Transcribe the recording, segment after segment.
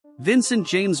Vincent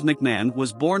James McMahon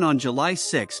was born on July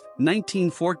 6,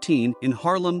 1914 in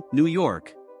Harlem, New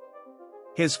York.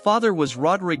 His father was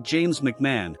Roderick James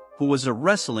McMahon, who was a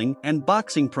wrestling and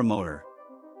boxing promoter.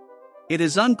 It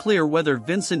is unclear whether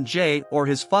Vincent J. or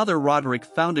his father Roderick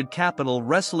founded Capital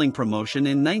Wrestling Promotion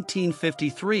in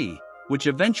 1953, which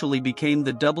eventually became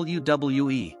the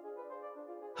WWE.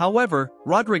 However,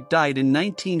 Roderick died in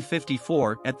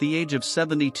 1954 at the age of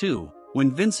 72,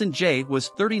 when Vincent J. was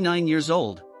 39 years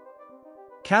old.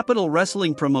 Capital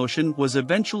Wrestling Promotion was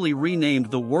eventually renamed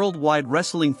the Worldwide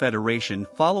Wrestling Federation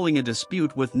following a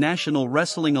dispute with National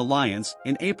Wrestling Alliance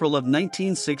in April of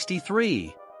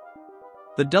 1963.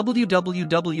 The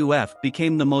WWF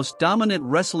became the most dominant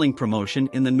wrestling promotion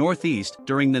in the Northeast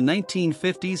during the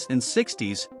 1950s and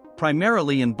 60s,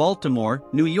 primarily in Baltimore,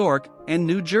 New York, and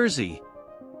New Jersey.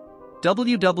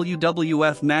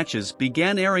 WWF matches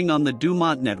began airing on the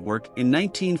Dumont Network in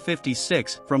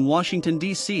 1956 from Washington,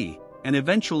 D.C., and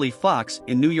eventually Fox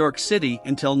in New York City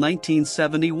until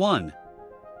 1971.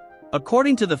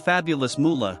 According to the Fabulous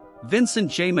Moolah, Vincent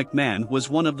J. McMahon was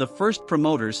one of the first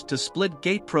promoters to split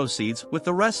gate proceeds with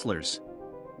the wrestlers.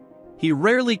 He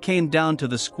rarely came down to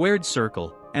the squared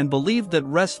circle and believed that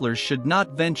wrestlers should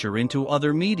not venture into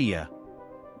other media.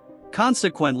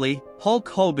 Consequently, Hulk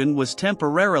Hogan was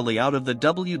temporarily out of the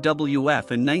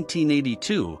WWF in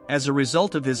 1982 as a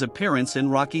result of his appearance in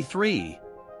Rocky III.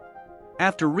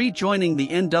 After rejoining the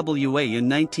NWA in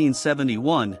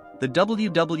 1971, the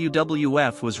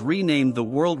WWF was renamed the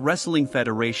World Wrestling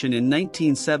Federation in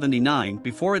 1979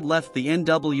 before it left the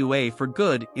NWA for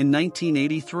good in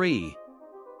 1983.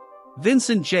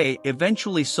 Vincent J.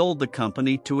 eventually sold the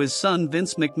company to his son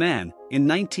Vince McMahon in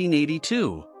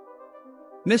 1982.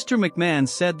 Mr. McMahon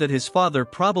said that his father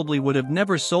probably would have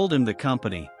never sold him the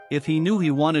company if he knew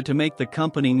he wanted to make the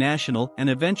company national and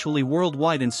eventually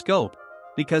worldwide in scope,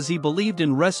 because he believed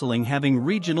in wrestling having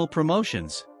regional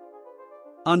promotions.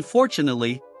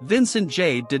 Unfortunately, Vincent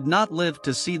J. did not live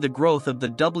to see the growth of the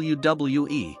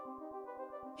WWE.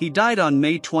 He died on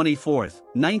May 24,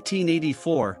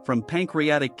 1984 from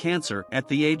pancreatic cancer at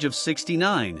the age of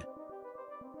 69.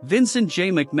 Vincent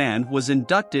J. McMahon was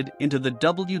inducted into the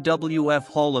WWF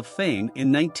Hall of Fame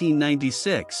in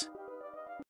 1996.